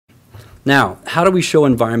Now, how do we show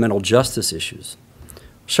environmental justice issues?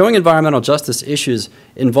 Showing environmental justice issues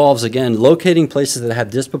involves, again, locating places that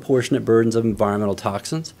have disproportionate burdens of environmental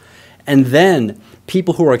toxins, and then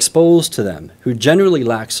people who are exposed to them, who generally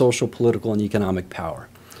lack social, political, and economic power.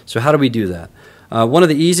 So how do we do that? One of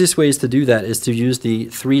the easiest ways to do that is to use the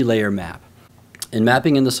three-layer map. In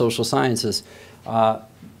mapping in the social sciences, one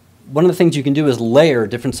of the things you can do is layer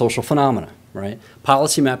different social phenomena, right?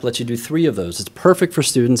 PolicyMap lets you do 3 of those. It's perfect for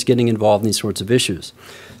students getting involved in these sorts of issues.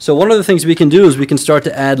 So one of the things we can do is we can start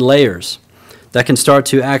to add layers that can start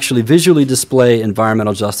to actually visually display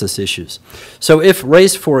environmental justice issues. So if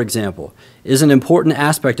race, for example, is an important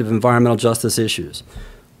aspect of environmental justice issues,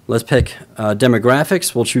 let's pick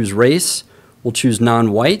demographics. We'll choose race. We'll choose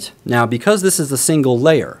non-white. Now, because this is a single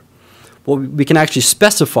layer, well, we can actually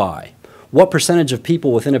specify what percentage of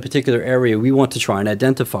people within a particular area we want to try and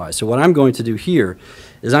identify. So what I'm going to do here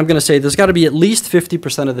is I'm going to say there's got to be at least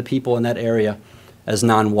 50% of the people in that area as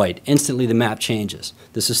non-white. Instantly the map changes.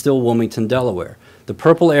 This is still Wilmington, Delaware. The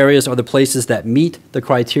purple areas are the places that meet the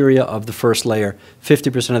criteria of the first layer,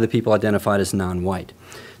 50% of the people identified as non-white.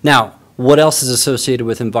 Now, what else is associated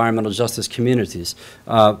with environmental justice communities?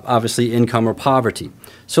 Obviously income or poverty.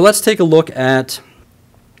 So let's take a look at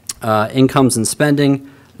incomes and spending.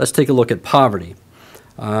 Let's take a look at poverty.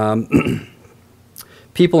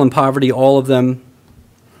 People in poverty, all of them.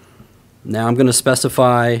 Now I'm going to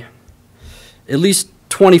specify at least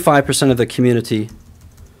 25% of the community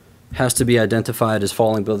has to be identified as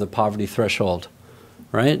falling below the poverty threshold,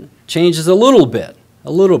 right? Changes a little bit,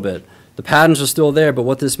 The patterns are still there, but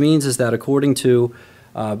what this means is that according to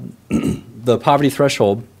the poverty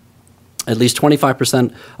threshold, at least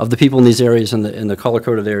 25% of the people in these areas, in the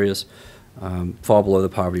color-coded areas, fall below the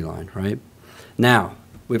poverty line, right? Now,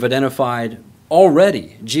 we've identified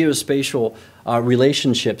already geospatial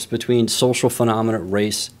relationships between social phenomena,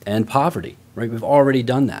 race, and poverty, right? We've already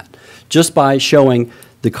done that just by showing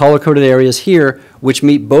the color-coded areas here, which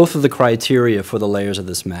meet both of the criteria for the layers of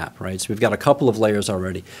this map, right? So we've got a couple of layers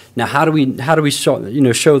already. Now, how do we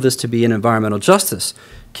show this to be an environmental justice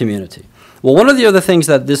community? Well, one of the other things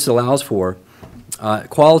that this allows for,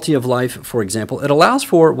 quality of life, for example, it allows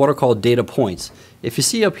for what are called data points. If you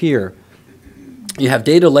see up here, you have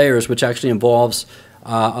data layers, which actually involves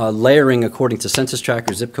layering according to census tract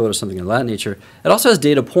or zip code or something of that nature. It also has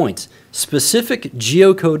data points, specific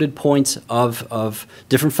geocoded points of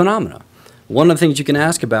different phenomena. One of the things you can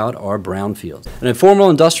ask about are brownfields. An informal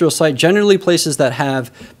industrial site, generally places that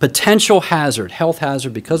have potential hazard, health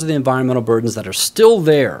hazard, because of the environmental burdens that are still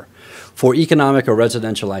there for economic or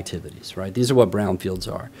residential activities, right? These are what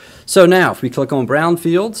brownfields are. So now, if we click on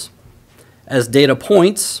brownfields as data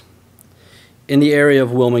points in the area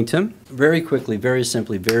of Wilmington, very quickly, very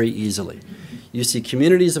simply, very easily, you see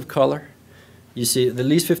communities of color, you see at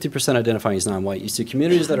least 50% identifying as non-white, you see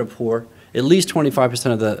communities that are poor, at least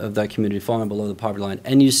 25% of that community falling below the poverty line,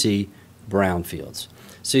 and you see brownfields.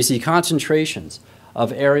 So you see concentrations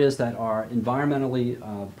of areas that are environmentally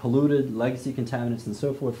polluted, legacy contaminants and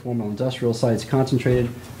so forth, formal industrial sites concentrated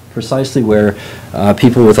precisely where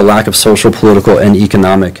people with a lack of social, political, and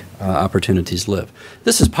economic opportunities live.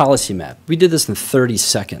 This is PolicyMap. We did this in 30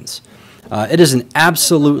 seconds. It is an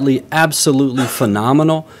absolutely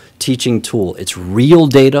phenomenal teaching tool. It's real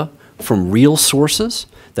data from real sources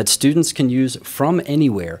that students can use from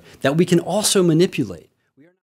anywhere that we can also manipulate.